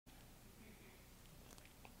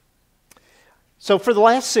So for the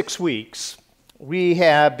last 6 weeks, we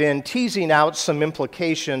have been teasing out some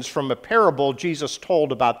implications from a parable Jesus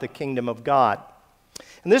told about the kingdom of God.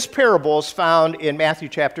 And this parable is found in Matthew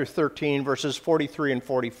chapter 13, verses 43 and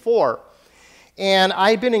 44. And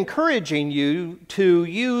I've been encouraging you to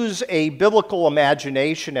use a biblical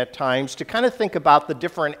imagination at times to kind of think about the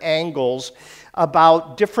different angles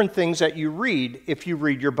about different things that you read if you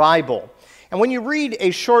read your Bible. And when you read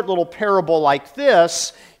a short little parable like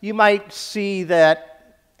this, you might see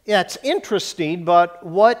that it's interesting, but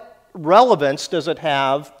what relevance does it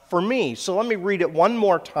have for me? So let me read it one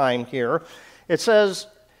more time here. It says,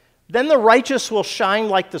 "Then the righteous will shine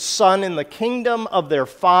like the sun in the kingdom of their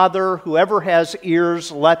Father. Whoever has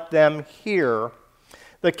ears, let them hear.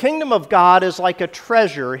 The kingdom of God is like a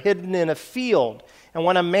treasure hidden in a field. And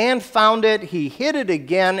when a man found it, he hid it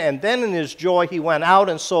again, and then in his joy he went out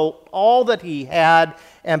and sold all that he had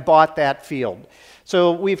and bought that field."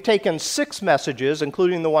 So we've taken 6 messages,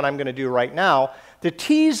 including the one I'm going to do right now, to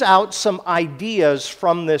tease out some ideas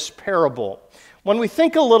from this parable. When we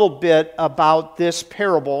think a little bit about this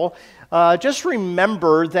parable, just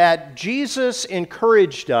remember that Jesus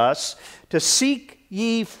encouraged us to seek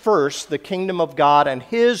ye first the kingdom of God and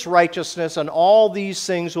his righteousness, and all these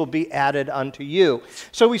things will be added unto you.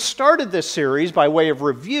 So we started this series by way of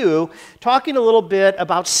review, talking a little bit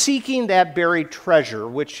about seeking that buried treasure,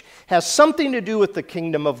 which has something to do with the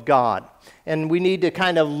kingdom of God. And we need to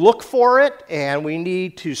kind of look for it, and we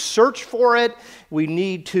need to search for it. We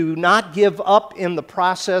need to not give up in the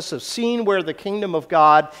process of seeing where the kingdom of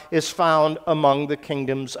God is found among the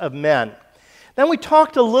kingdoms of men. Then we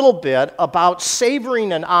talked a little bit about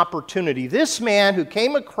savoring an opportunity. This man who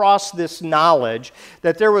came across this knowledge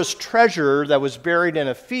that there was treasure that was buried in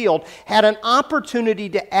a field had an opportunity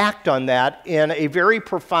to act on that in a very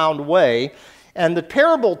profound way. And the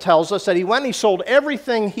parable tells us that he went and he sold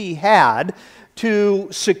everything he had to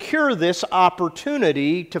secure this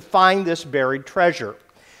opportunity to find this buried treasure.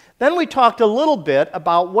 Then we talked a little bit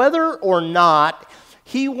about whether or not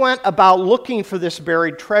he went about looking for this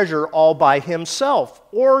buried treasure all by himself,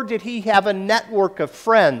 or did he have a network of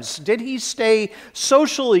friends? Did he stay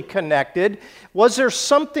socially connected? Was there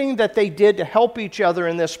something that they did to help each other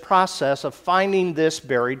in this process of finding this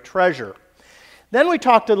buried treasure? Then we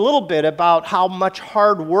talked a little bit about how much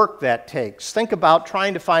hard work that takes. Think about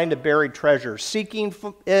trying to find a buried treasure, seeking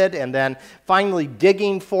it, and then finally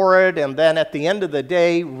digging for it, and then at the end of the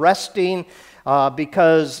day, resting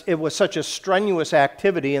because it was such a strenuous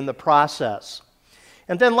activity in the process.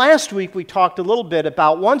 And then last week we talked a little bit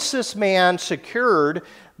about once this man secured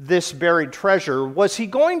this buried treasure, was he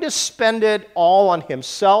going to spend it all on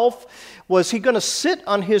himself? Was he going to sit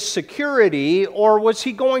on his security, or was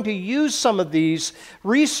he going to use some of these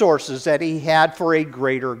resources that he had for a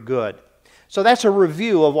greater good? So that's a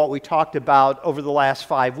review of what we talked about over the last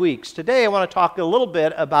 5 weeks. Today I want to talk a little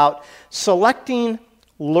bit about selecting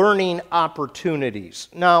learning opportunities.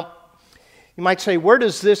 Now, you might say, where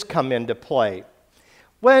does this come into play?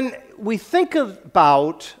 When we think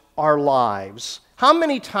about our lives, how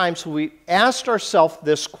many times have we asked ourselves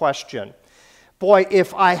this question? Boy,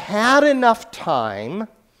 if I had enough time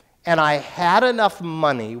and I had enough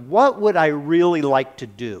money, what would I really like to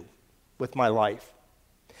do with my life?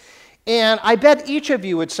 And I bet each of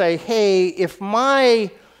you would say, hey, if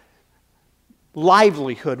my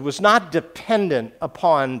livelihood was not dependent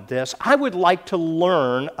upon this, I would like to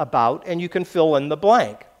learn about, and you can fill in the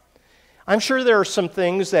blank. I'm sure there are some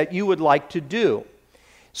things that you would like to do.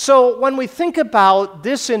 So when we think about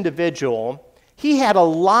this individual, he had a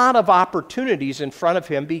lot of opportunities in front of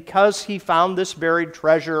him because he found this buried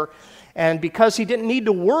treasure, and because he didn't need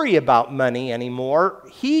to worry about money anymore,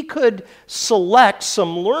 he could select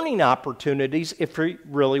some learning opportunities if he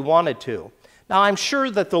really wanted to. Now, I'm sure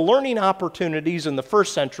that the learning opportunities in the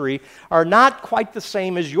first century are not quite the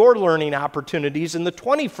same as your learning opportunities in the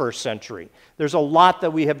 21st century. There's a lot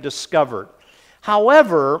that we have discovered.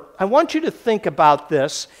 However, I want you to think about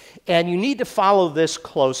this, and you need to follow this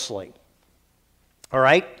closely. All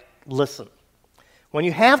right? Listen. When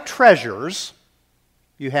you have treasures,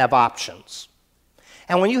 you have options.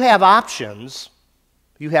 And when you have options,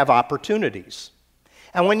 you have opportunities.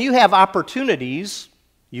 And when you have opportunities,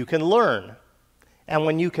 you can learn. And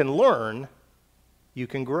when you can learn, you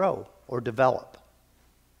can grow or develop.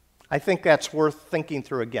 I think that's worth thinking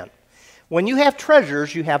through again. When you have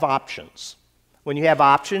treasures, you have options. When you have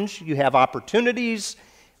options, you have opportunities.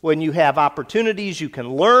 When you have opportunities, you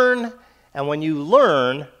can learn. And when you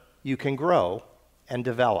learn, you can grow and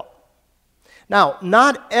develop. Now,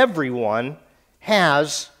 not everyone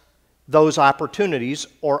has those opportunities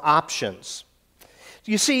or options.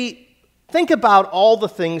 You see, Think about all the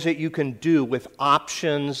things that you can do with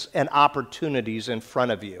options and opportunities in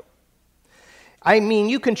front of you. I mean,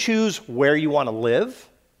 you can choose where you want to live.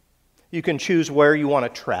 You can choose where you want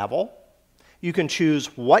to travel. You can choose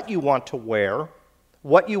what you want to wear,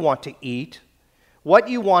 what you want to eat, what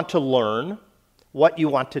you want to learn, what you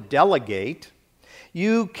want to delegate.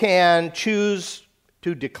 You can choose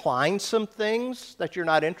to decline some things that you're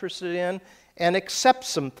not interested in and accept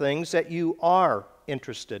some things that you are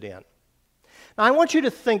interested in. Now, I want you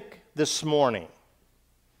to think this morning.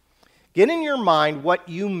 Get in your mind what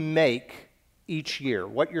you make each year,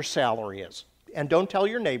 what your salary is. And don't tell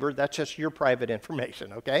your neighbor, that's just your private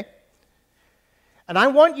information, okay? And I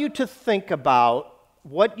want you to think about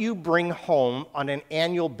what you bring home on an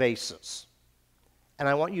annual basis. And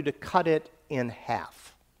I want you to cut it in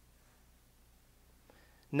half.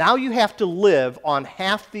 Now you have to live on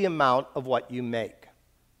half the amount of what you make.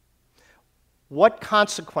 What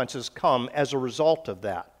consequences come as a result of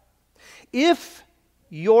that? If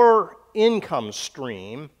your income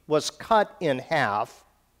stream was cut in half,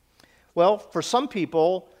 well, for some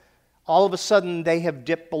people, all of a sudden they have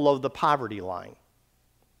dipped below the poverty line.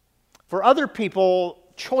 For other people,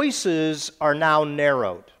 choices are now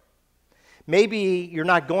narrowed. Maybe you're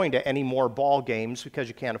not going to any more ball games because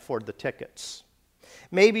you can't afford the tickets.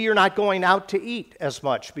 Maybe you're not going out to eat as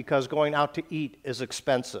much because going out to eat is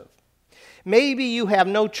expensive. Maybe you have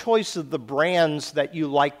no choice of the brands that you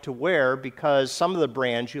like to wear because some of the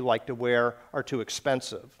brands you like to wear are too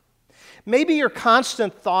expensive. Maybe your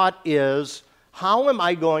constant thought is, how am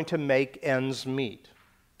I going to make ends meet?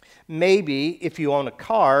 Maybe if you own a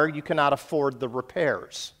car, you cannot afford the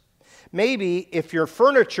repairs. Maybe if your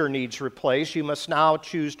furniture needs replaced, you must now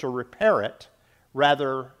choose to repair it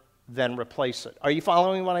rather than replace it. Are you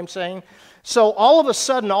following what I'm saying? So all of a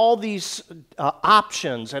sudden, all these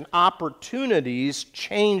options and opportunities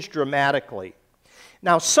change dramatically.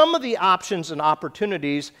 Now, some of the options and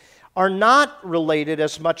opportunities are not related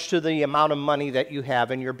as much to the amount of money that you have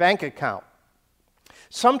in your bank account.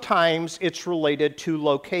 Sometimes it's related to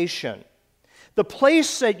location. The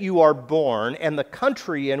place that you are born and the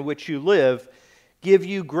country in which you live give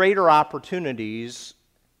you greater opportunities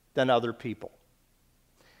than other people.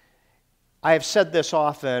 I have said this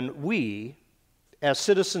often, we, as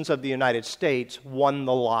citizens of the United States, won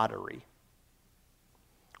the lottery.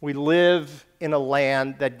 We live in a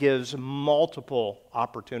land that gives multiple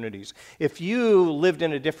opportunities. If you lived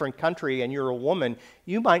in a different country and you're a woman,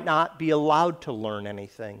 you might not be allowed to learn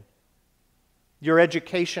anything. Your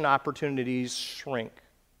education opportunities shrink.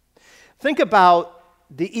 Think about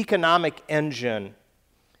the economic engine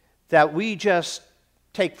that we just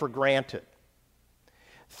take for granted.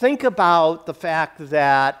 Think about the fact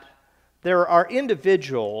that there are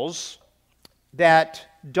individuals that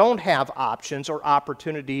don't have options or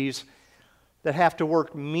opportunities that have to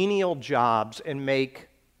work menial jobs and make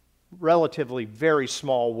relatively very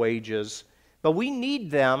small wages. But we need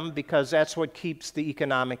them because that's what keeps the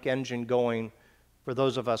economic engine going for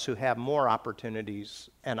those of us who have more opportunities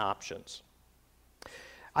and options.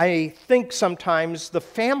 I think sometimes the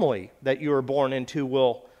family that you were born into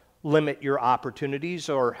will limit your opportunities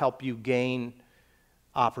or help you gain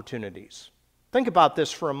opportunities. Think about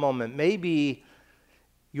this for a moment. Maybe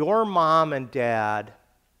your mom and dad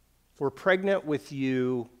were pregnant with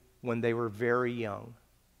you when they were very young.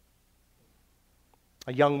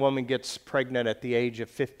 A young woman gets pregnant at the age of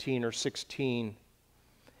 15 or 16.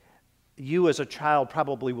 You as a child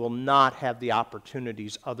probably will not have the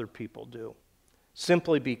opportunities other people do,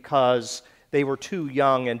 simply because they were too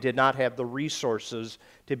young and did not have the resources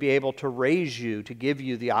to be able to raise you, to give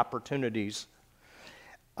you the opportunities.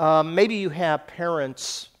 Maybe you have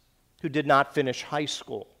parents who did not finish high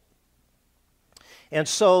school. And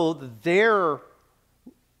so their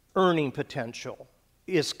earning potential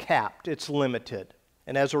is capped, it's limited.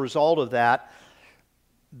 And as a result of that,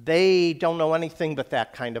 they don't know anything but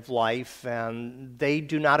that kind of life, and they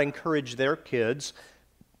do not encourage their kids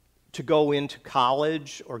to go into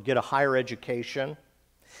college or get a higher education.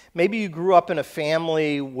 Maybe you grew up in a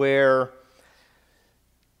family where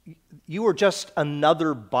you were just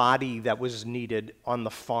another body that was needed on the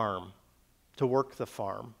farm, to work the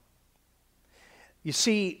farm. You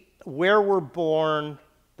see, where we're born,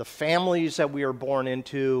 the families that we are born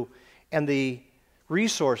into, and the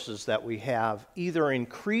resources that we have either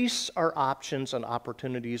increase our options and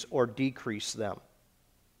opportunities or decrease them.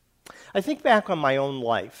 I think back on my own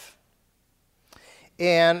life,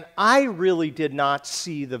 and I really did not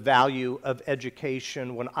see the value of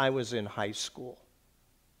education when I was in high school.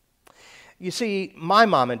 You see, my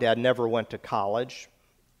mom and dad never went to college.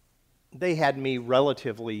 They had me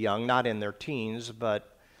relatively young, not in their teens,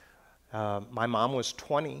 but My mom was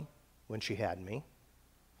 20 when she had me.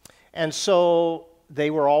 And so they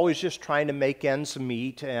were always just trying to make ends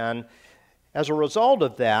meet. And as a result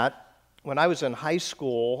of that, when I was in high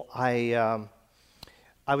school, I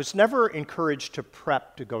was never encouraged to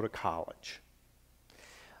prep to go to college.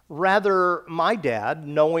 Rather, my dad,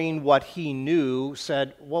 knowing what he knew,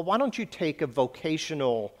 said, well, why don't you take a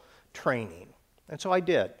vocational training? And so I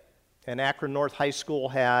did. And Akron North High School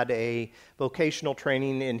had a vocational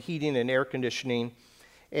training in heating and air conditioning.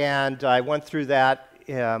 And I went through that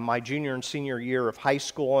my junior and senior year of high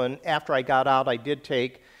school. And after I got out, I did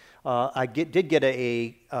get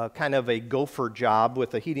a kind of a gopher job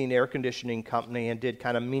with a heating and air conditioning company and did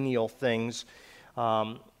kind of menial things.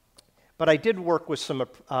 But I did work with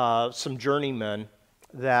some journeymen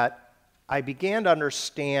that I began to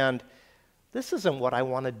understand this isn't what I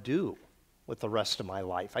want to do with the rest of my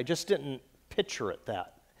life. I just didn't picture it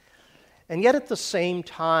that. And yet at the same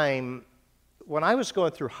time, when I was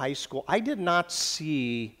going through high school, I did not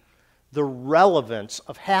see the relevance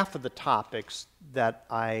of half of the topics that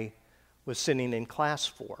I was sitting in class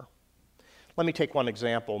for. Let me take one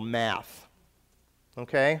example, math.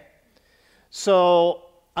 Okay? So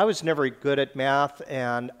I was never good at math,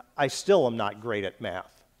 and I still am not great at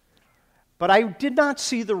math. But I did not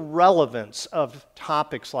see the relevance of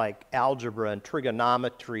topics like algebra and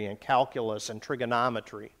trigonometry and calculus and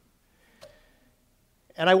trigonometry.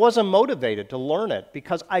 And I wasn't motivated to learn it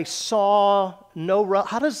because I saw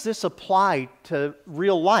how does this apply to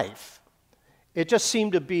real life? It just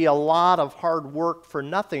seemed to be a lot of hard work for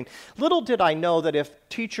nothing. Little did I know that if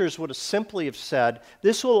teachers would have simply have said,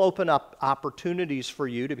 this will open up opportunities for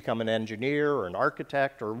you to become an engineer or an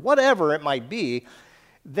architect or whatever it might be,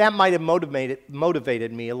 that might have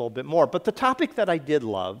motivated me a little bit more. But the topic that I did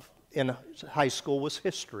love in high school was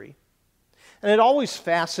history. And it always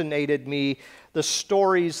fascinated me, the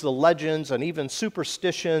stories, the legends, and even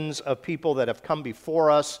superstitions of people that have come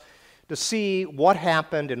before us, to see what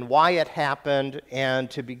happened and why it happened,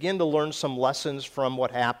 and to begin to learn some lessons from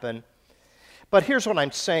what happened. But here's what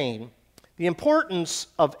I'm saying. The importance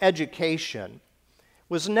of education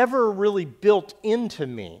was never really built into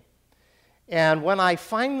me. And when I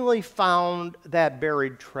finally found that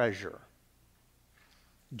buried treasure,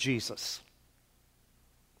 Jesus,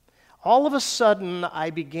 all of a sudden I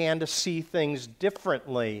began to see things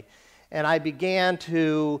differently, and I began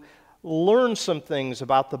to learn some things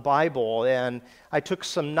about the Bible, and I took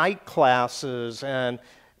some night classes and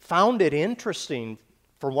found it interesting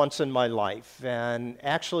for once in my life, and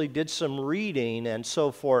actually did some reading and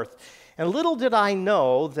so forth. And little did I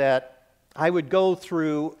know that I would go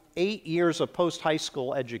through 8 years of post-high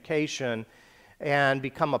school education and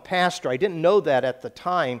become a pastor. I didn't know that at the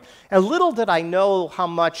time. And little did I know how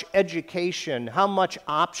much education, how much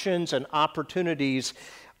options and opportunities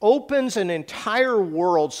opens an entire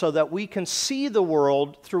world so that we can see the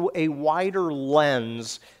world through a wider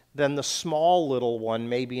lens than the small little one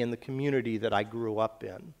maybe in the community that I grew up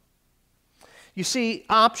in. You see,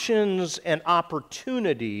 options and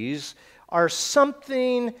opportunities are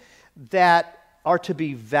something that are to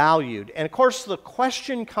be valued. And of course, the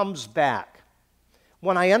question comes back,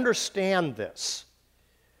 when I understand this,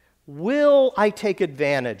 will I take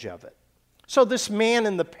advantage of it? So this man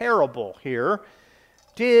in the parable here,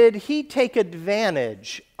 did he take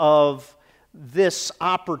advantage of this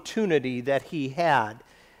opportunity that he had?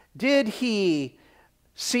 Did he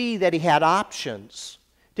see that he had options?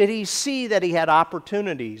 Did he see that he had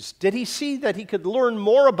opportunities? Did he see that he could learn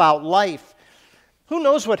more about life? Who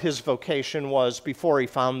knows what his vocation was before he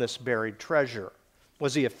found this buried treasure?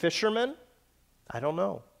 Was he a fisherman? I don't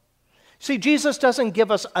know. See, Jesus doesn't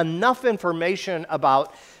give us enough information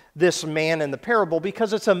about this man in the parable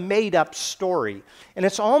because it's a made-up story. And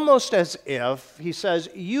it's almost as if he says,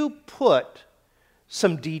 you put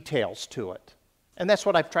some details to it. And that's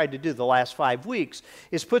what I've tried to do the last 5 weeks,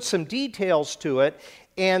 is put some details to it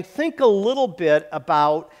and think a little bit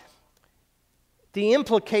about the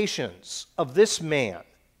implications of this man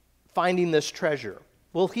finding this treasure.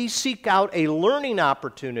 Will he seek out a learning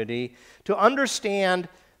opportunity to understand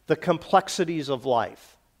the complexities of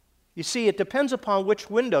life? You see, it depends upon which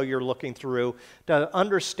window you're looking through to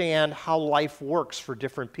understand how life works for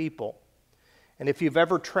different people. And if you've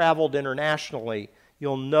ever traveled internationally,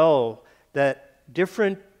 you'll know that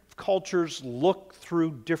different cultures look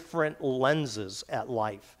through different lenses at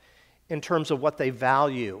life in terms of what they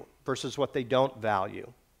value versus what they don't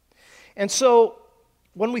value. And so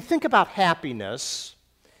when we think about happiness,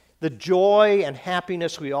 the joy and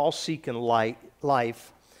happiness we all seek in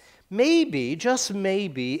life, maybe, just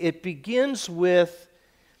maybe, it begins with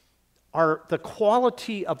the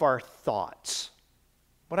quality of our thoughts.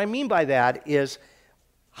 What I mean by that is,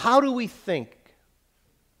 how do we think?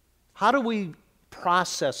 How do we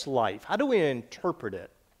process life? How do we interpret it?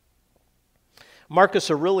 Marcus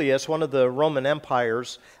Aurelius, one of the Roman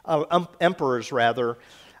emperors, he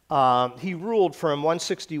ruled from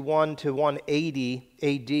 161 to 180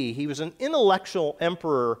 AD. He was an intellectual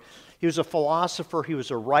emperor. He was a philosopher. He was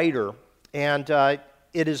a writer. And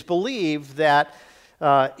it is believed that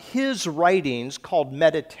his writings, called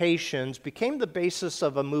Meditations, became the basis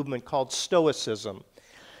of a movement called Stoicism.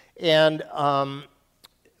 And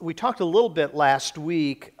we talked a little bit last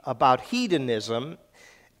week about hedonism,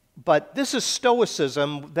 but this is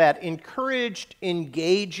Stoicism that encouraged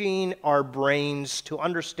engaging our brains to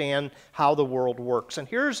understand how the world works. And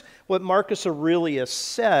here's what Marcus Aurelius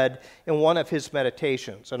said in one of his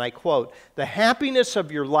meditations, and I quote, "The happiness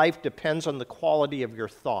of your life depends on the quality of your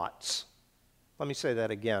thoughts." Let me say that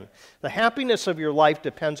again. The happiness of your life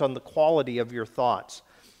depends on the quality of your thoughts.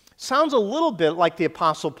 Sounds a little bit like the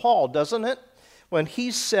Apostle Paul, doesn't it? When he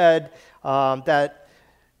said that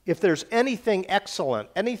if there's anything excellent,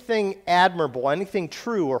 anything admirable, anything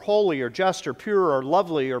true or holy or just or pure or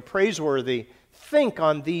lovely or praiseworthy, think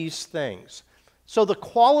on these things. So the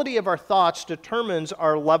quality of our thoughts determines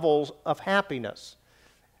our levels of happiness.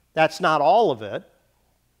 That's not all of it.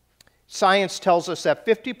 Science tells us that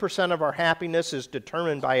 50% of our happiness is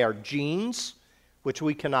determined by our genes, which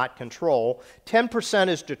we cannot control. 10%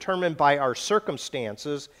 is determined by our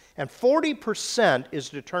circumstances, and 40% is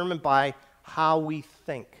determined by how we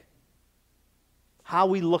think, how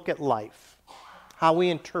we look at life, how we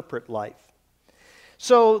interpret life.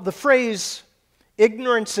 So the phrase,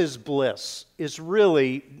 ignorance is bliss, is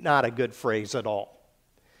really not a good phrase at all.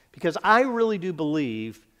 Because I really do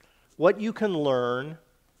believe what you can learn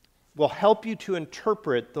will help you to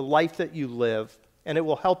interpret the life that you live, and it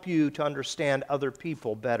will help you to understand other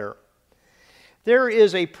people better. There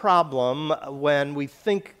is a problem when we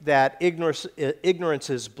think that ignorance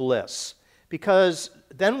is bliss, because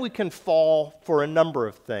then we can fall for a number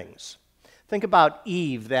of things. Think about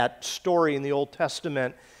Eve, that story in the Old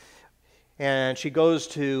Testament, and she goes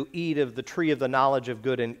to eat of the tree of the knowledge of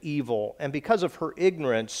good and evil, and because of her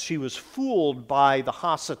ignorance, she was fooled by the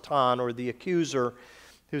Hasatan, or the accuser,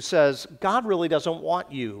 who says, God really doesn't want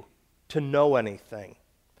you to know anything.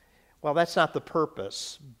 Well, that's not the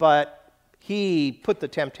purpose, but he put the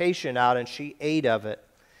temptation out and she ate of it.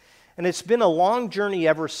 And it's been a long journey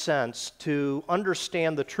ever since to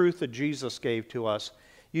understand the truth that Jesus gave to us.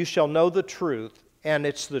 You shall know the truth, and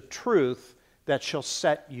it's the truth that shall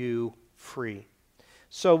set you free.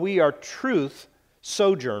 So we are truth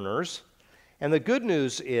sojourners, and the good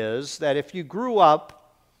news is that if you grew up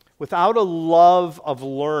without a love of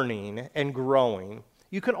learning and growing,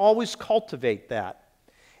 you can always cultivate that.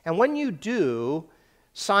 And when you do,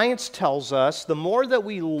 science tells us the more that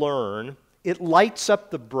we learn, it lights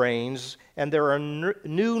up the brains, and there are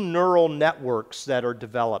new neural networks that are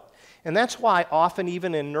developed. And that's why often,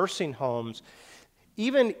 even in nursing homes,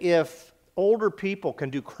 even if older people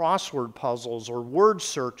can do crossword puzzles or word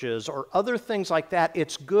searches or other things like that,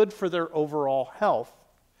 it's good for their overall health.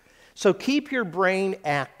 So keep your brain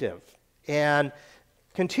active and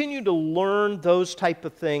continue to learn those type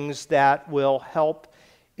of things that will help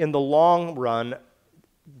in the long run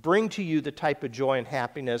bring to you the type of joy and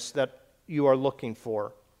happiness that you are looking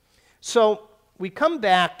for. So we come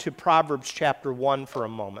back to Proverbs chapter 1 for a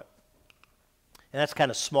moment. And that's kind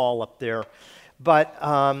of small up there. But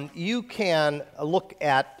you can look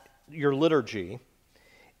at your liturgy.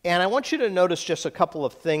 And I want you to notice just a couple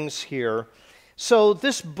of things here. So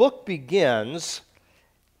this book begins,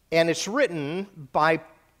 and it's written by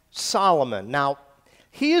Solomon. Now,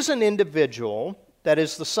 he is an individual that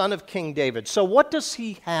is the son of King David. So what does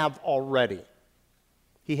he have already?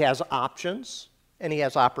 He has options, and he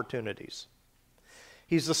has opportunities.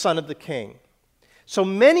 He's the son of the king. So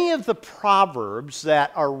many of the proverbs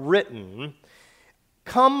that are written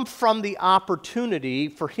come from the opportunity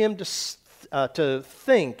for him to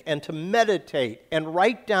think and to meditate and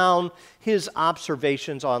write down his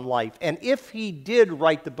observations on life. And if he did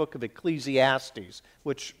write the book of Ecclesiastes,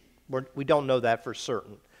 which we don't know that for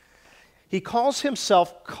certain, he calls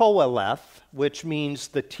himself Qoheleth, which means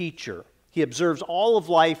the teacher. He observes all of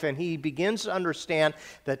life, and he begins to understand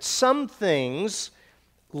that some things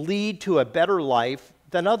lead to a better life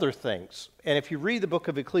than other things. And if you read the book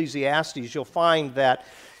of Ecclesiastes, you'll find that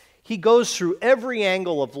he goes through every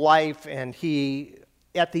angle of life, and he,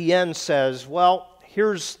 at the end, says, well,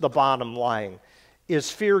 here's the bottom line,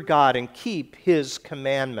 is fear God and keep his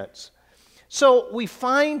commandments. So we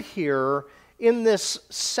find here in this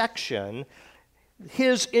section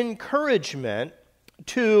his encouragement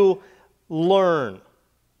to learn.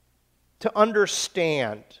 to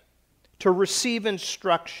understand, to receive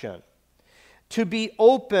instruction, to be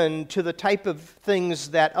open to the type of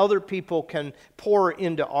things that other people can pour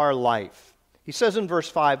into our life. He says in verse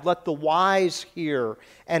 5, "Let the wise hear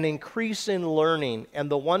and increase in learning, and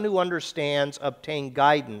the one who understands obtain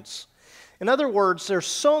guidance." In other words, there's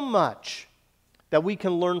so much that we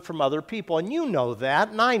can learn from other people, and you know that,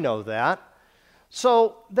 and I know that.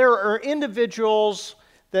 So there are individuals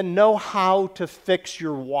that know how to fix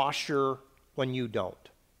your washer when you don't.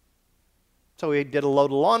 So we did a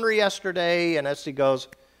load of laundry yesterday, and Esty goes,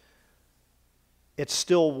 "It's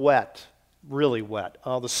still wet, really wet.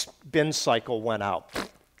 Oh, the spin cycle went out."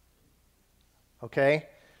 Okay?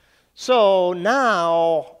 So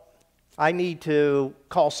now I need to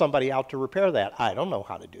call somebody out to repair that. I don't know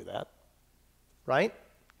how to do that, right?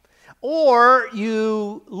 Or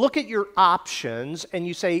you look at your options and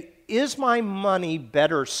you say, is my money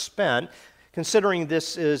better spent, considering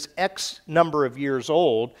this is X number of years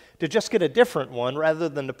old, to just get a different one rather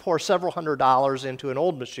than to pour several $100s into an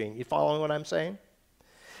old machine? You following what I'm saying?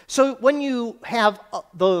 So when you have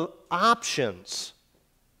the options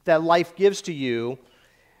that life gives to you,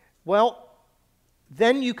 well,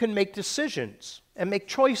 then you can make decisions and make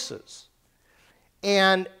choices.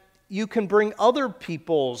 And you can bring other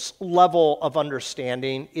people's level of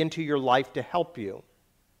understanding into your life to help you.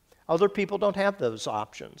 Other people don't have those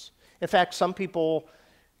options. In fact, some people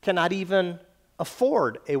cannot even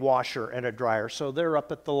afford a washer and a dryer, so they're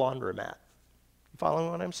up at the laundromat. You following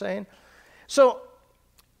what I'm saying? So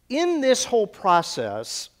in this whole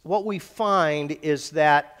process, what we find is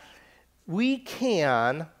that we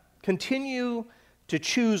can continue to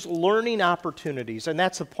choose learning opportunities, and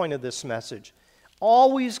that's the point of this message.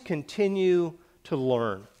 Always continue to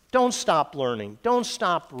learn. Don't stop learning. Don't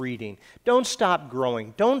stop reading. Don't stop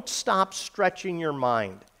growing. Don't stop stretching your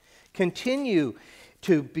mind. Continue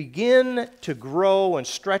to begin to grow and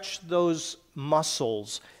stretch those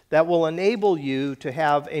muscles that will enable you to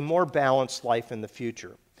have a more balanced life in the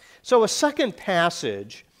future. So a second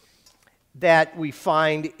passage that we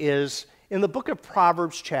find is in the book of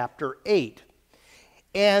Proverbs chapter 8.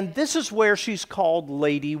 And this is where she's called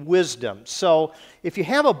Lady Wisdom. So if you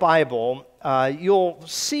have a Bible, you'll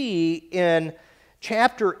see in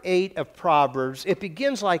chapter 8 of Proverbs, it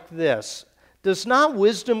begins like this. "Does not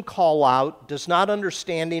wisdom call out? Does not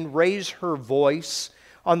understanding raise her voice?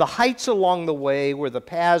 On the heights along the way where the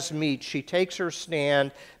paths meet, she takes her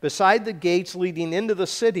stand. Beside the gates leading into the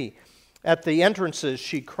city, at the entrances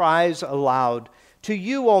she cries aloud. To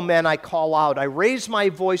you, O men, I call out. I raise my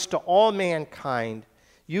voice to all mankind.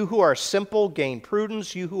 You who are simple, gain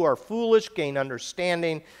prudence. You who are foolish, gain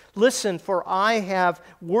understanding. Listen, for I have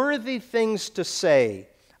worthy things to say.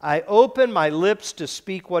 I open my lips to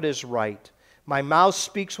speak what is right. My mouth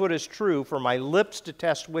speaks what is true, for my lips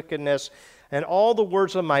detest wickedness, and all the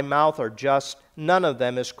words of my mouth are just. None of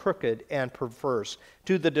them is crooked and perverse.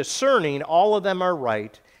 To the discerning, all of them are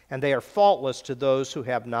right, and they are faultless to those who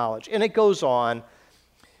have knowledge." And it goes on.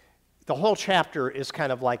 The whole chapter is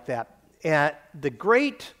kind of like that. And the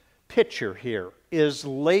great picture here is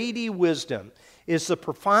Lady Wisdom is the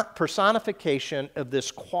personification of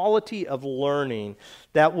this quality of learning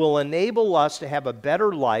that will enable us to have a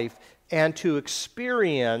better life and to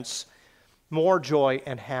experience more joy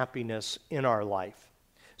and happiness in our life.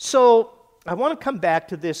 So I want to come back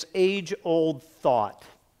to this age-old thought.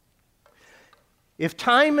 If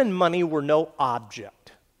time and money were no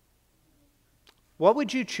object, what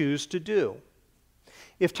would you choose to do?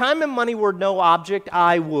 If time and money were no object,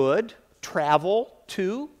 I would travel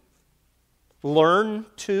to, learn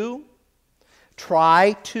to,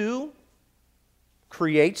 try to,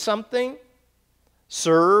 create something,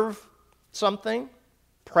 serve something,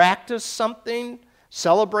 practice something,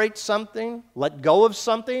 celebrate something, let go of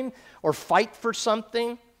something, or fight for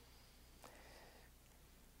something.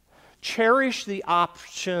 Cherish the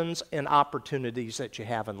options and opportunities that you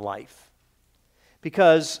have in life.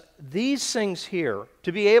 Because these things here,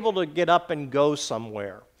 to be able to get up and go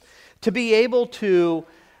somewhere, to be able to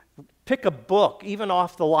pick a book, even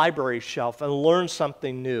off the library shelf, and learn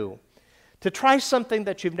something new, to try something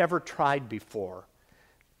that you've never tried before,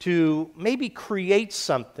 to maybe create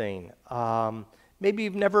something. Maybe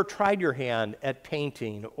you've never tried your hand at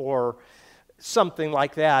painting or something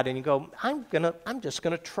like that, and you go, I'm just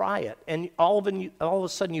gonna try it. And all of a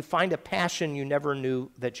sudden you find a passion you never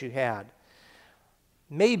knew that you had.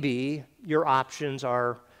 Maybe your options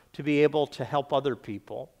are to be able to help other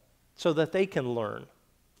people so that they can learn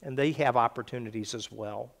and they have opportunities as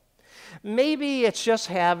well. Maybe it's just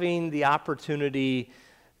having the opportunity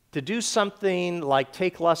to do something like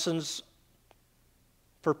take lessons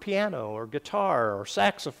for piano or guitar or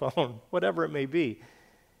saxophone, whatever it may be.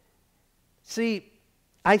 See,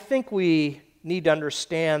 I think we need to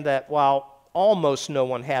understand that while almost no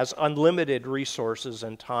one has unlimited resources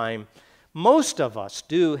and time, most of us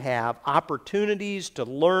do have opportunities to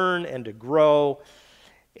learn and to grow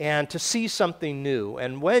and to see something new.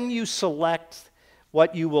 And when you select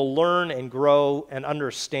what you will learn and grow and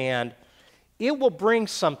understand, it will bring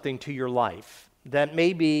something to your life that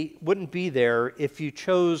maybe wouldn't be there if you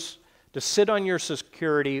chose to sit on your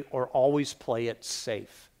security or always play it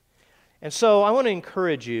safe. And so I want to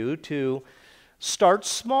encourage you to start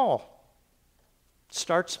small.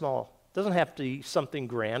 Start small. It doesn't have to be something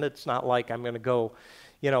grand. It's not like I'm going to go,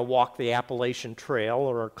 walk the Appalachian Trail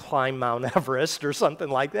or climb Mount Everest or something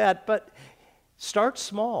like that. But start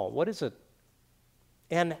small. What is it?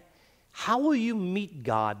 And how will you meet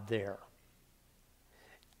God there?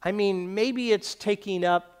 I mean, maybe it's taking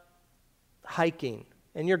up hiking,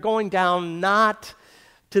 and you're going down not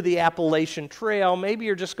to the Appalachian Trail. Maybe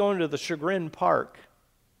you're just going to the Chagrin Park,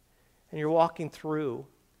 and you're walking through,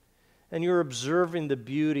 and you're observing the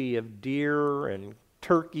beauty of deer and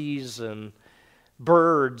turkeys and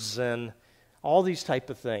birds and all these type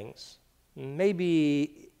of things.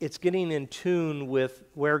 Maybe it's getting in tune with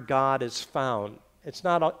where God is found. It's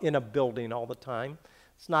not in a building all the time.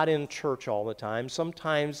 It's not in church all the time.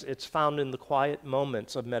 Sometimes it's found in the quiet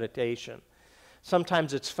moments of meditation.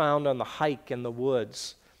 Sometimes it's found on the hike in the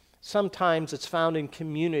woods. Sometimes it's found in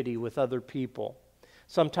community with other people.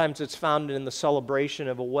 Sometimes it's found in the celebration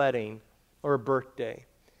of a wedding or a birthday.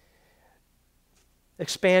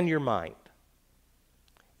 Expand your mind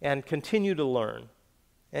and continue to learn.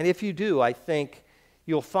 And if you do, I think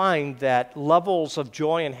you'll find that levels of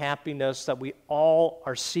joy and happiness that we all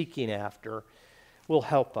are seeking after will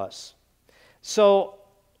help us. So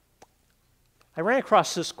I ran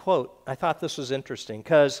across this quote. I thought this was interesting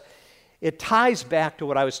because it ties back to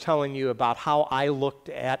what I was telling you about how I looked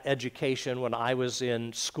at education when I was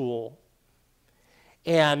in school.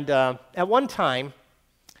 And at one time,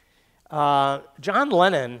 John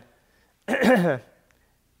Lennon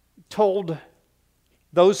told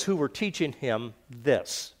those who were teaching him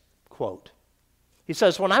this, quote. He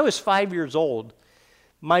says, "When I was 5 years old,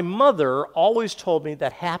 my mother always told me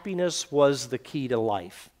that happiness was the key to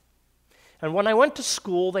life. And when I went to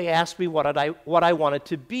school, they asked me what I wanted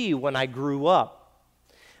to be when I grew up.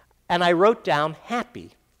 And I wrote down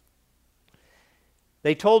happy.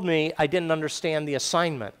 They told me I didn't understand the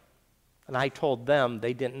assignment, and I told them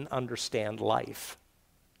they didn't understand life."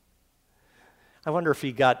 I wonder if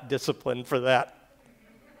he got disciplined for that.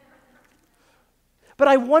 But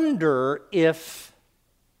I wonder if,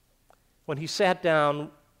 when he sat down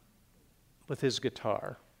with his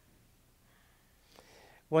guitar,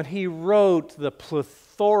 when he wrote the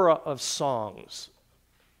plethora of songs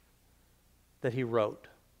that he wrote,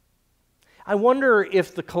 I wonder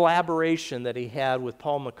if the collaboration that he had with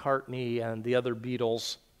Paul McCartney and the other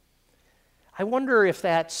Beatles, I wonder if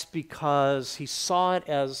that's because he saw it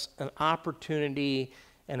as an opportunity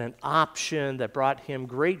and an option that brought him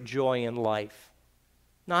great joy in life.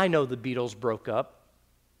 Now, I know the Beatles broke up.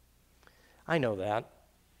 I know that.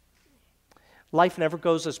 Life never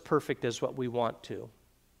goes as perfect as what we want to.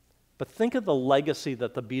 But think of the legacy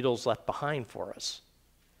that the Beatles left behind for us.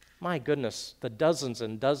 My goodness, the dozens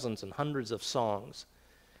and dozens and hundreds of songs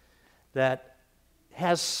that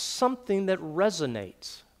has something that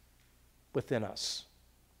resonates within us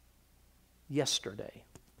yesterday,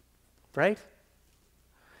 right?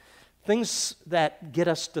 Things that get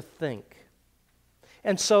us to think.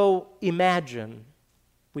 And so imagine,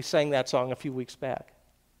 we sang that song a few weeks back.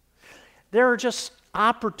 There are just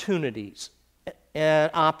opportunities and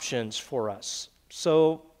options for us.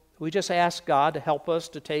 So we just ask God to help us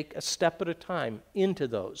to take a step at a time into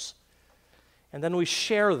those. And then we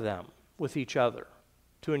share them with each other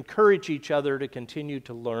to encourage each other to continue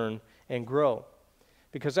to learn and grow.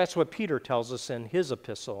 Because that's what Peter tells us in his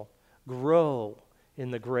epistle. Grow in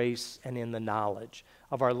the grace and in the knowledge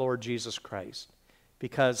of our Lord Jesus Christ.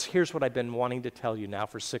 Because here's what I've been wanting to tell you now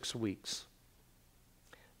for 6 weeks.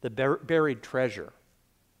 The buried treasure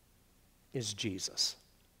is Jesus.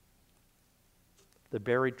 The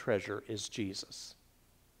buried treasure is Jesus.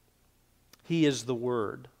 He is the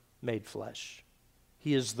Word made flesh.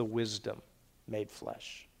 He is the wisdom made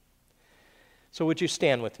flesh. So would you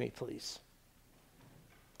stand with me, please?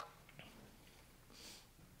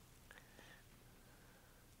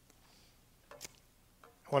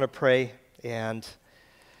 I want to pray, and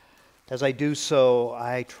as I do so,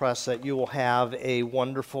 I trust that you will have a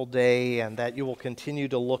wonderful day and that you will continue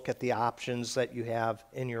to look at the options that you have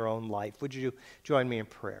in your own life. Would you join me in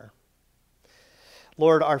prayer?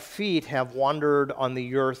 Lord, our feet have wandered on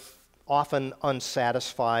the earth, often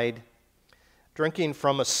unsatisfied, drinking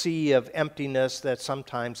from a sea of emptiness that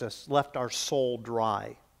sometimes has left our soul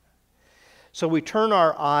dry. So we turn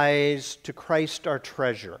our eyes to Christ, our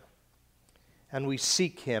treasure, and we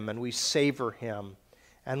seek him and we savor him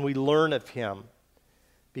and we learn of him,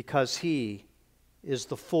 because he is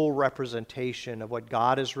the full representation of what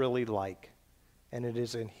God is really like, and it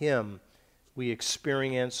is in him we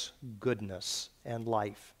experience goodness and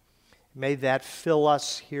life. May that fill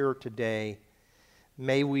us here today.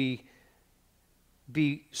 May we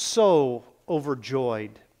be so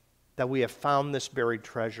overjoyed that we have found this buried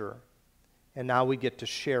treasure, and now we get to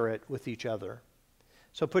share it with each other.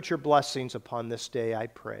 So put your blessings upon this day, I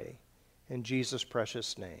pray. In Jesus'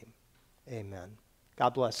 precious name, amen.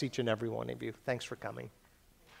 God bless each and every one of you. Thanks for coming.